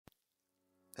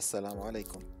Assalamu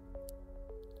alaikum.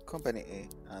 Company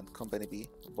A and Company B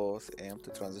both aim to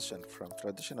transition from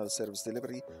traditional service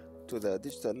delivery to the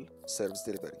digital service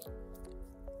delivery.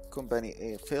 Company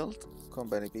A failed,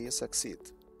 Company B succeed.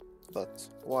 But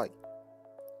why?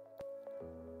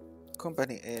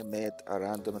 Company A made a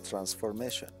random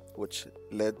transformation which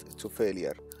led to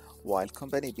failure, while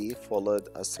Company B followed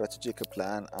a strategic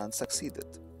plan and succeeded.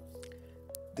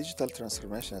 Digital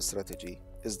transformation strategy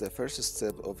is the first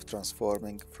step of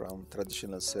transforming from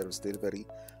traditional service delivery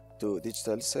to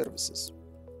digital services.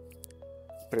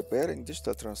 Preparing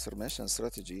digital transformation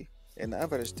strategy in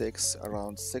average takes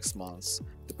around 6 months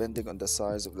depending on the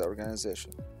size of the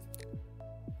organization.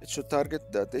 It should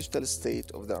target the digital state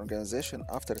of the organization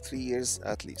after 3 years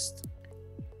at least.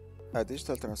 A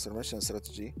digital transformation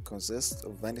strategy consists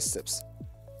of many steps.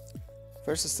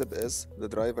 First step is the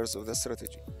drivers of the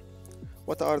strategy.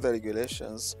 What are the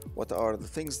regulations? What are the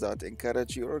things that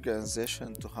encourage your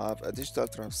organization to have a digital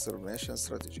transformation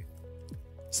strategy?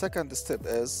 Second step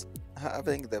is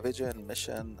having the vision,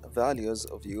 mission, values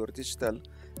of your digital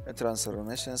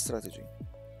transformation strategy.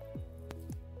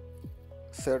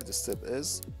 Third step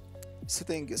is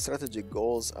setting strategic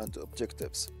goals and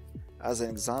objectives. As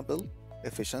an example,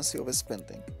 efficiency of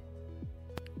spending.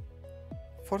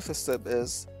 Fourth step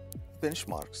is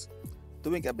benchmarks.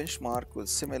 Doing a benchmark with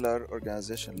similar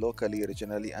organizations locally,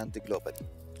 regionally, and globally.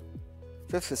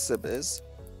 Fifth step is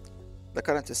the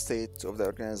current state of the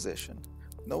organization.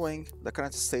 Knowing the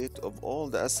current state of all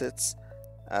the assets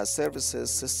as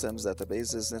services, systems,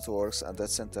 databases, networks, and data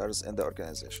centers in the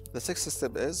organization. The sixth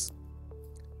step is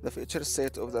the future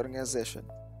state of the organization.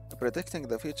 Predicting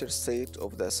the future state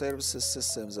of the services,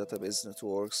 systems, database,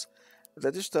 networks,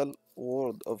 the digital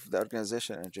world of the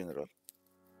organization in general.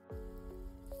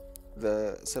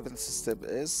 The seventh step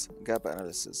is gap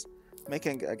analysis,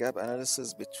 making a gap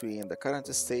analysis between the current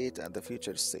state and the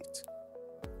future state.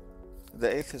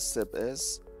 The eighth step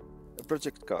is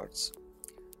project cards.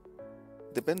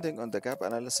 Depending on the gap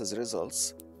analysis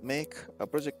results, make a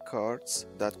project cards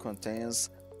that contains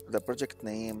the project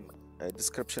name, a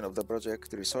description of the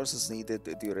project, resources needed,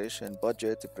 duration,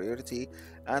 budget, priority,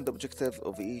 and objective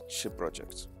of each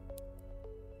project.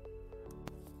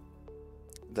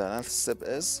 The ninth step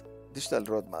is digital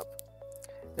roadmap.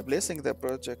 Placing the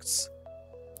projects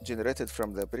generated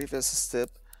from the previous step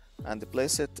and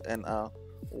place it in a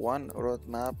one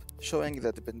roadmap showing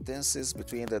the dependencies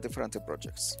between the different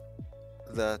projects.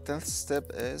 The 10th step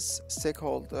is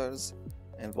stakeholders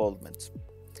involvement.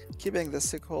 Keeping the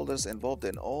stakeholders involved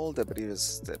in all the previous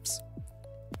steps.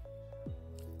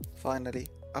 Finally,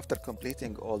 after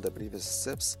completing all the previous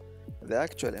steps, the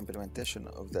actual implementation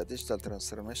of the digital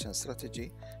transformation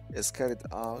strategy is carried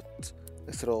out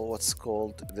through what's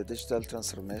called the Digital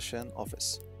Transformation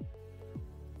Office.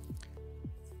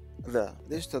 The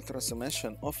Digital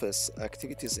Transformation Office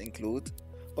activities include,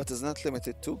 but is not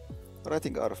limited to,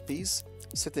 writing RFPs,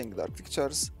 setting the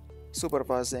architectures,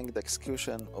 supervising the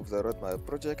execution of the roadmap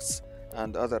projects,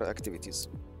 and other activities.